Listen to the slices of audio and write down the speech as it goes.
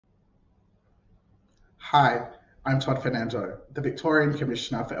Hi, I'm Todd Fernando, the Victorian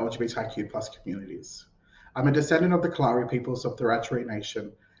Commissioner for LGBTIQ communities. I'm a descendant of the Kalari peoples of the Wiradjuri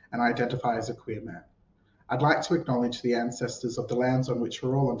Nation and I identify as a queer man. I'd like to acknowledge the ancestors of the lands on which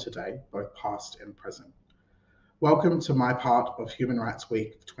we're all on today, both past and present. Welcome to my part of Human Rights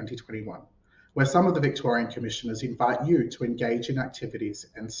Week of 2021, where some of the Victorian Commissioners invite you to engage in activities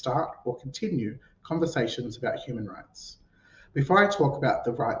and start or continue conversations about human rights. Before I talk about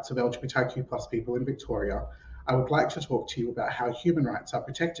the rights of LGBTIQ people in Victoria, I would like to talk to you about how human rights are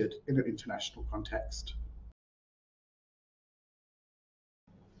protected in an international context.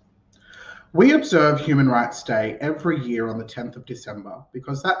 We observe Human Rights Day every year on the 10th of December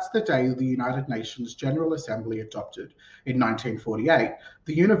because that's the day the United Nations General Assembly adopted in 1948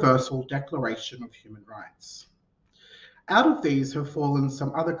 the Universal Declaration of Human Rights. Out of these have fallen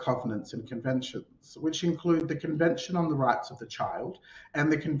some other covenants and conventions, which include the Convention on the Rights of the Child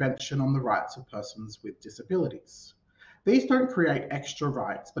and the Convention on the Rights of Persons with Disabilities. These don't create extra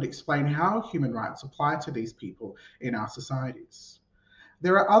rights, but explain how human rights apply to these people in our societies.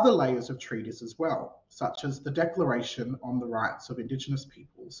 There are other layers of treaties as well, such as the Declaration on the Rights of Indigenous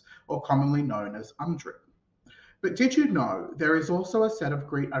Peoples, or commonly known as UNDRIP. But did you know there is also a set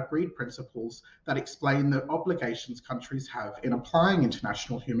of agreed principles that explain the obligations countries have in applying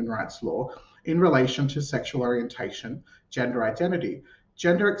international human rights law in relation to sexual orientation, gender identity,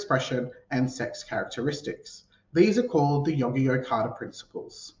 gender expression, and sex characteristics? These are called the Yogyakarta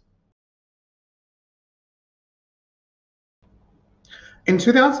Principles. In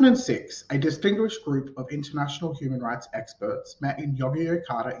 2006, a distinguished group of international human rights experts met in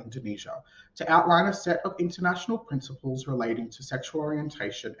Yogyakarta, Indonesia, to outline a set of international principles relating to sexual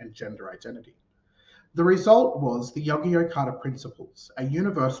orientation and gender identity. The result was the Yogyakarta Principles, a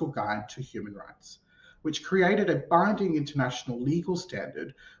universal guide to human rights, which created a binding international legal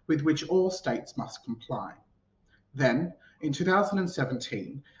standard with which all states must comply. Then, in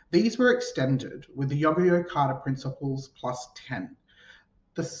 2017, these were extended with the Yogyakarta Principles plus 10.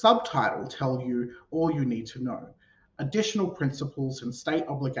 The subtitle tells you all you need to know. Additional principles and state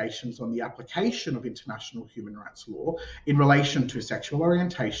obligations on the application of international human rights law in relation to sexual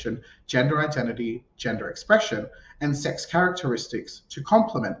orientation, gender identity, gender expression, and sex characteristics to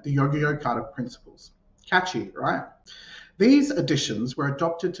complement the Yogyakarta Principles. Catchy, right? These additions were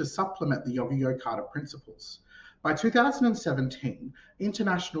adopted to supplement the Yogyakarta Principles. By 2017,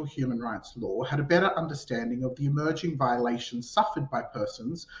 international human rights law had a better understanding of the emerging violations suffered by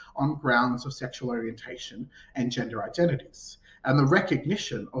persons on grounds of sexual orientation and gender identities, and the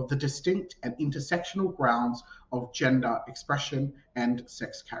recognition of the distinct and intersectional grounds of gender expression and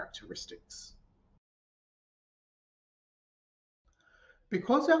sex characteristics.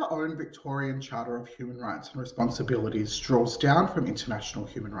 Because our own Victorian Charter of Human Rights and Responsibilities draws down from international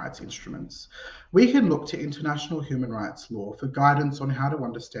human rights instruments, we can look to international human rights law for guidance on how to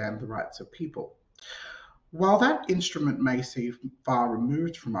understand the rights of people. While that instrument may seem far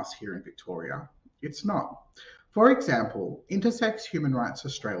removed from us here in Victoria, it's not. For example, Intersex Human Rights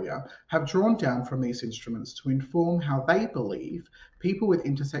Australia have drawn down from these instruments to inform how they believe people with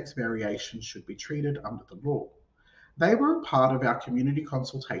intersex variations should be treated under the law. They were a part of our community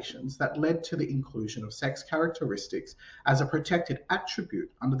consultations that led to the inclusion of sex characteristics as a protected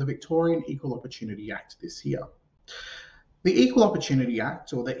attribute under the Victorian Equal Opportunity Act this year. The Equal Opportunity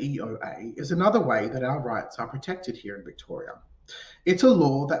Act, or the EOA, is another way that our rights are protected here in Victoria. It's a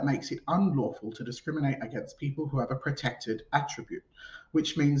law that makes it unlawful to discriminate against people who have a protected attribute,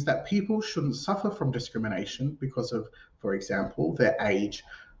 which means that people shouldn't suffer from discrimination because of, for example, their age,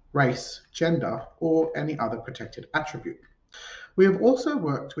 race, gender, or any other protected attribute. We have also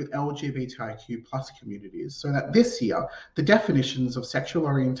worked with LGBTIQ communities so that this year, the definitions of sexual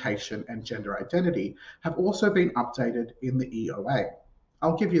orientation and gender identity have also been updated in the EOA.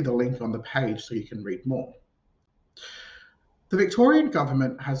 I'll give you the link on the page so you can read more. The Victorian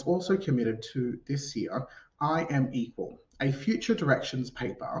Government has also committed to this year I Am Equal, a future directions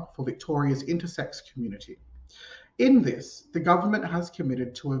paper for Victoria's intersex community. In this, the government has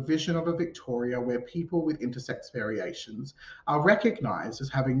committed to a vision of a Victoria where people with intersex variations are recognised as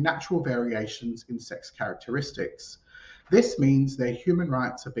having natural variations in sex characteristics. This means their human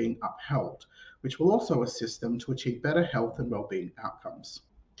rights are being upheld, which will also assist them to achieve better health and wellbeing outcomes.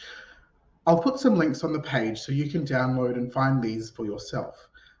 I'll put some links on the page so you can download and find these for yourself.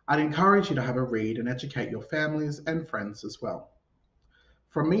 I'd encourage you to have a read and educate your families and friends as well.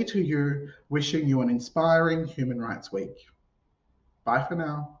 From me to you, wishing you an inspiring Human Rights Week. Bye for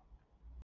now.